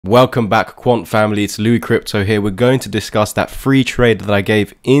Welcome back, Quant family. It's Louis Crypto here. We're going to discuss that free trade that I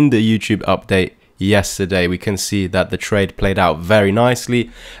gave in the YouTube update yesterday. We can see that the trade played out very nicely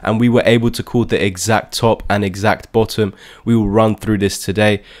and we were able to call the exact top and exact bottom. We will run through this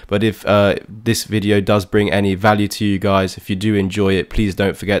today, but if this video does bring any value to you guys, if you do enjoy it, please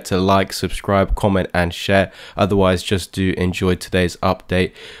don't forget to like, subscribe, comment and share. Otherwise, just do enjoy today's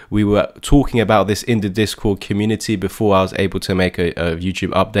update. We were talking about this in the Discord community before I was able to make a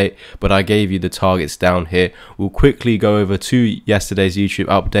YouTube update, but I gave you the targets down here. We'll quickly go over to yesterday's YouTube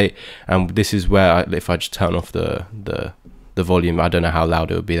update, and this is where if I just turn off the volume, I don't know how loud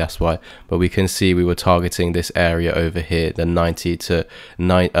it would be, that's why, but we can see we were targeting this area over here, the 90 to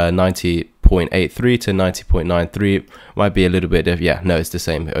 90.83 to 90.93. might be a little bit of, yeah, no, it's the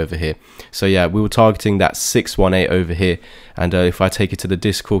same over here. So yeah, we were targeting that 618 over here, and if I take it to the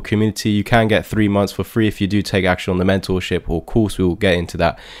Discord community, you can get 3 months for free if you do take action on the mentorship or course. We will get into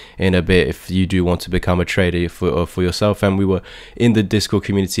that in a bit if you do want to become a trader for yourself. And we were in the Discord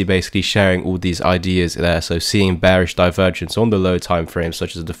community basically sharing all these ideas there, so seeing bearish divergence on the low time frames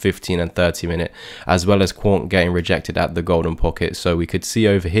such as the 15 and 30 minute, as well as Quant getting rejected at the golden pocket. So we could see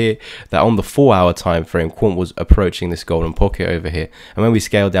over here that on the 4-hour time frame, Quant was approaching this golden pocket over here, and when we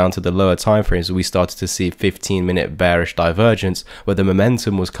scale down to the lower time frames, we started to see 15-minute bearish divergence where the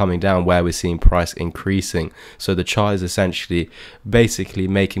momentum was coming down, where we're seeing price increasing. So the chart is essentially basically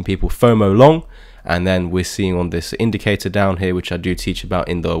making people FOMO long. And then we're seeing on this indicator down here, which I do teach about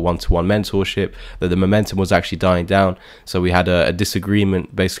in the one-to-one mentorship, that the momentum was actually dying down. So we had a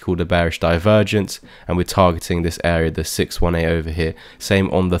disagreement basically called a bearish divergence, and we're targeting this area, the 618 over here. Same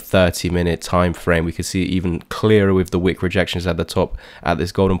on the 30-minute time frame. We can see even clearer with the wick rejections at the top at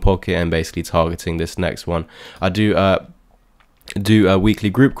this golden pocket, and basically targeting this next one. I do weekly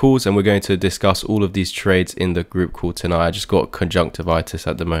group calls, and we're going to discuss all of these trades in the group call tonight. I just got conjunctivitis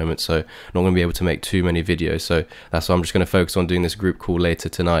at the moment, so I'm not going to be able to make too many videos, so that's why I'm just going to focus on doing this group call later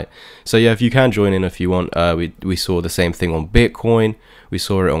tonight. So yeah, if you can join in if you want. We saw the same thing on Bitcoin, we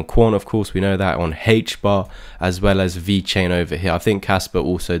saw it on Quant, of course, we know that, on H-bar, as well as V-Chain over here. I think Casper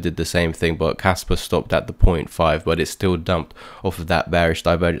also did the same thing, but Casper stopped at the 0.5, but it still dumped off of that bearish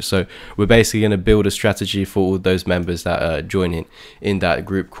divergence. So we're basically going to build a strategy for all those members that join in that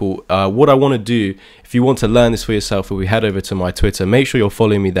group call. What I want to do, if you want to learn this for yourself, if we head over to my Twitter, make sure you're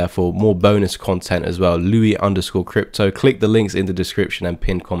following me there for more bonus content as well, Louis_crypto. Click the links in the description and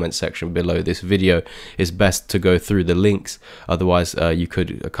pinned comment section below this video. It's best to go through the links, otherwise you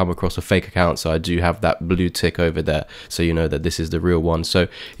could come across a fake account. So I do have that blue tick over there, so you know that this is the real one. So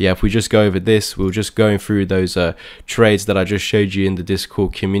yeah, if we just go over this, we're just going through those trades that I just showed you in the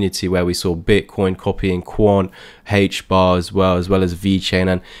Discord community, where we saw Bitcoin copying Quant, H-bar as well as V-Chain.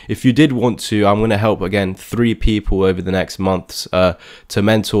 And if you did want to, I'm going to help again 3 people over the next months to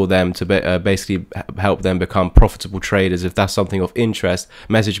mentor them, to basically help them become profitable traders. If that's something of interest,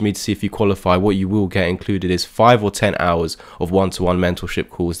 message me to see if you qualify. What you will get included is 5 or 10 hours of one-to-one mentorship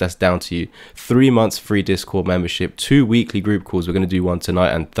calls. That's down to you. 3 months free Discord membership, 2 weekly group calls. We're going to do one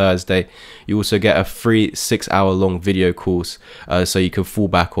tonight and Thursday. You also get a free 6-hour-long video course, so you can fall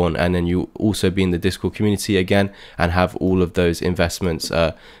back on, and then you also be in the Discord community again and have all of those investments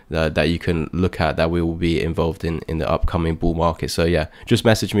that you can look at, that we will be involved in the upcoming bull market. So yeah, just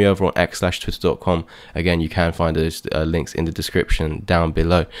message me over on x/twitter.com. Again, you can find those links in the description down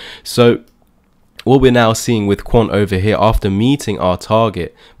below. So what we're now seeing with Quant over here, after meeting our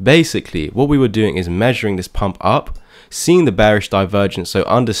target, basically what we were doing is measuring this pump up, seeing the bearish divergence, so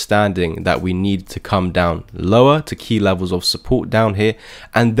understanding that we need to come down lower to key levels of support down here,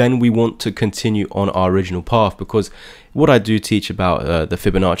 and then we want to continue on our original path. Because what I do teach about the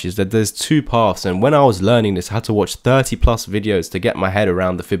Fibonacci is that there's 2 paths, and when I was learning this, I had to watch 30 plus videos to get my head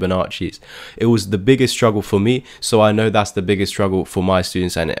around the Fibonacci's. It was the biggest struggle for me, so I know that's the biggest struggle for my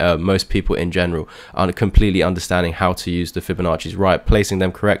students and most people in general, on completely understanding how to use the Fibonacci's right, placing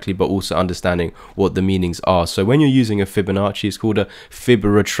them correctly, but also understanding what the meanings are. So when you're using a Fibonacci, it's called a Fib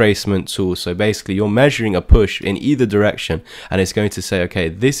retracement tool. So basically you're measuring a push in either direction, and it's going to say, okay,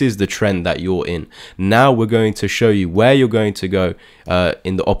 this is the trend that you're in. Now we're going to show you where you're going to go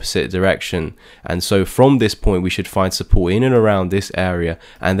in the opposite direction, and so from this point we should find support in and around this area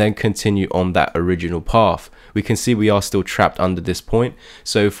and then continue on that original path. We can see we are still trapped under this point,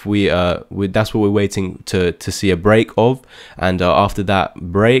 so if that's what we're waiting to see a break of, and after that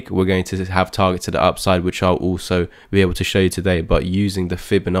break we're going to have target to the upside, which I'll also be able to show you today, but using the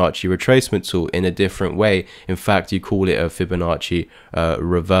Fibonacci retracement tool in a different way. In fact, you call it a Fibonacci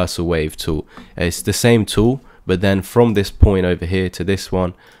reversal wave tool. It's the same tool, but then from this point over here to this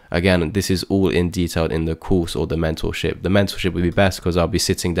one, Again, this is all in detailed in the course or the mentorship. The mentorship would be best because I'll be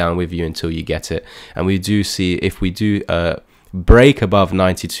sitting down with you until you get it. And we do see, if we do break above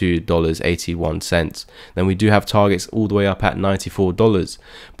 $92.81, then we do have targets all the way up at $94.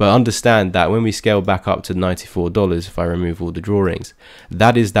 But understand that when we scale back up to $94, if I remove all the drawings,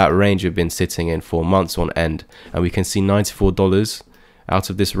 that is that range we've been sitting in for months on end. And we can see $94 out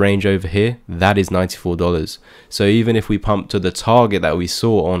of this range over here, that is $94. So even if we pump to the target that we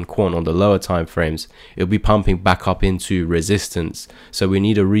saw on Quant on the lower time frames, it'll be pumping back up into resistance. So we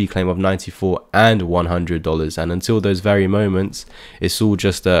need a reclaim of $94 and $100. And until those very moments, it's all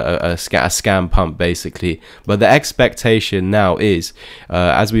just a scam pump basically. But the expectation now is,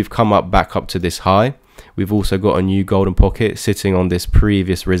 as we've come up back up to this high, we've also got a new golden pocket sitting on this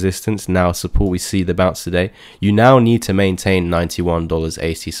previous resistance, now support. We see the bounce today. You now need to maintain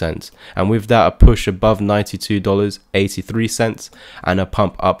 $91.80, and with that, a push above $92.83 and a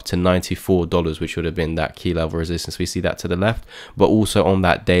pump up to $94, which would have been that key level resistance. We see that to the left, but also on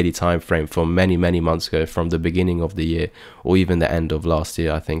that daily time frame from many months ago, from the beginning of the year or even the end of last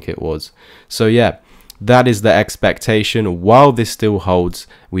year, I think it was. So yeah, that is the expectation. While this still holds,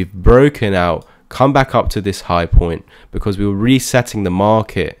 we've broken out, come back up to this high point, because we were resetting the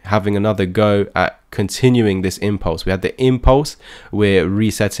market, having another go at continuing this impulse. We had the impulse, we're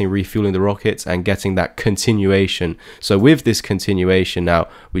resetting, refueling the rockets and getting that continuation. So with this continuation now,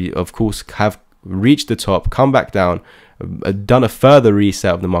 we of course have reached the top, come back down, done a further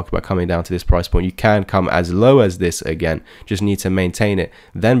reset of the market by coming down to this price point. You can come as low as this again, just need to maintain it,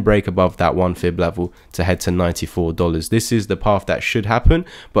 then break above that 1 fib level to head to $94. This is the path that should happen,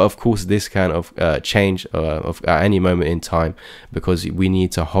 but of course this can change at any moment in time, because we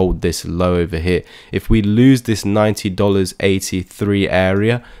need to hold this low over here. If we lose this $90.83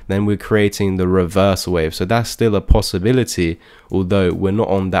 area, then we're creating the reversal wave. So that's still a possibility, although we're not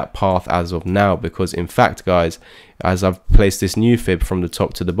on that path as of now, because in fact guys, as I've placed this new fib from the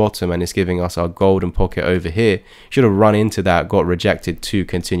top to the bottom and it's giving us our golden pocket over here, should have run into that, got rejected to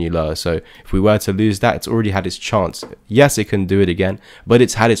continue lower. So if we were to lose that, it's already had its chance. Yes, it can do it again, but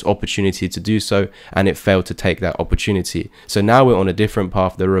it's had its opportunity to do so and it failed to take that opportunity. So now we're on a different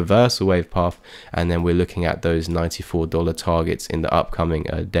path, the reversal wave path, and then we're looking at those $94 targets in the upcoming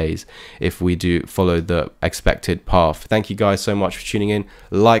days if we do follow the expected path. Thank you guys so much for tuning in.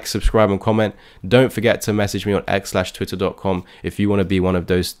 Like, subscribe and comment. Don't forget to message me on x/twitter.com if you want to be one of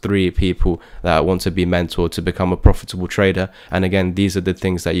those 3 people that want to be mentored to become a profitable trader. And again, these are the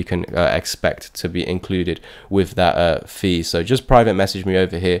things that you can expect to be included with that fee. So just private message me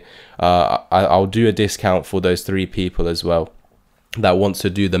over here. I'll do a discount for those 3 people as well that wants to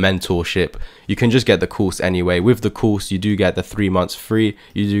do the mentorship. You can just get the course anyway. With the course, you do get the 3 months free.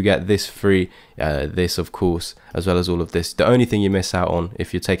 You do get this free, this of course, as well as all of this. The only thing you miss out on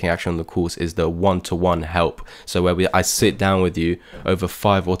if you're taking action on the course is the one-to-one help. So where I sit down with you over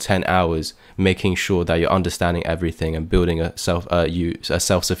 5 or 10 hours, making sure that you're understanding everything and building a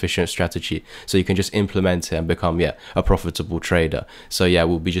self-sufficient strategy, so you can just implement it and become a profitable trader. So yeah,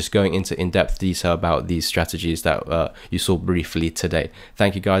 we'll be just going into in-depth detail about these strategies that you saw briefly today.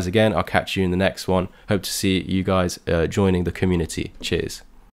 Thank you guys again. I'll catch you in the next one. Hope to see you guys joining the community. Cheers.